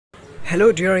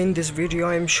Hello dear, in this video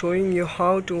I am showing you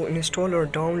how to install or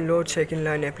download second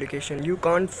line application. You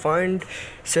can't find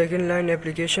second line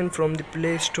application from the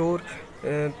Play Store.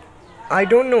 I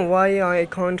don't know why I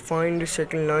can't find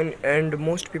second line, and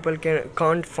most people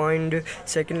can't find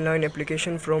second line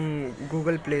application from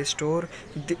Google Play Store.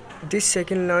 This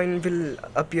second line will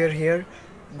appear here.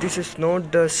 This is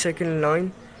not the second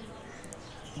line.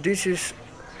 This is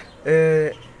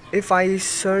if I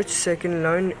search second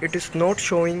line, it is not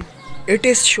showing. It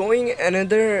is showing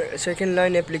another second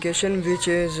line application which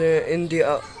is in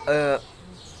the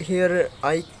here.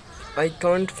 I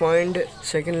can't find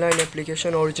second line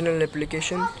application, original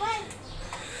application,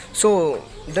 so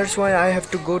that's why I have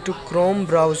to go to Chrome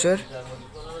browser.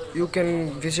 You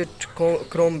can visit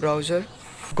Chrome browser,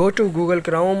 go to Google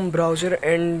Chrome browser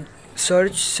and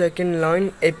search second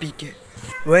line APK.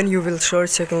 When you will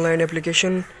search second line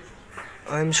application,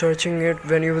 I'm searching it.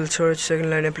 When you will search second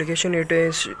line application, it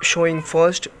is showing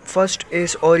first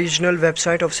is original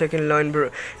website of second line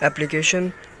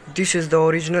application. This is the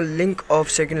original link of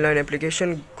second line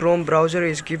application. Chrome browser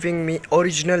is giving me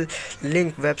original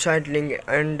link, website link,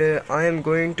 and I am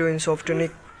going to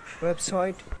Insoftonic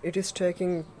website. It is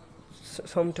taking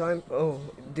some time. Oh,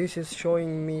 this is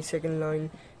showing me second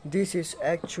line. This is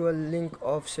actual link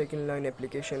of second line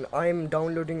application. I am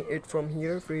downloading it from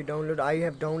here, free download. I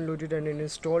have downloaded and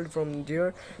installed from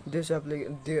there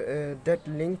that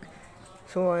link.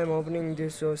 So I am opening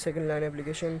this second line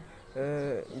application.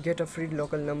 Get a free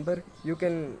local number. You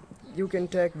can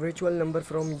take virtual number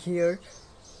from here,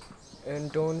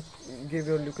 and don't give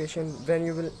your location when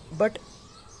you will, but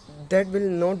that will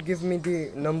not give me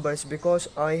the numbers because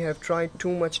I have tried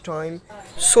too much time,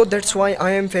 so that's why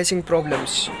I am facing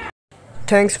problems.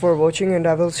 Thanks for watching, and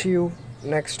I will see you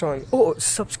next time. Oh,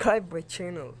 subscribe my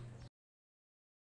channel.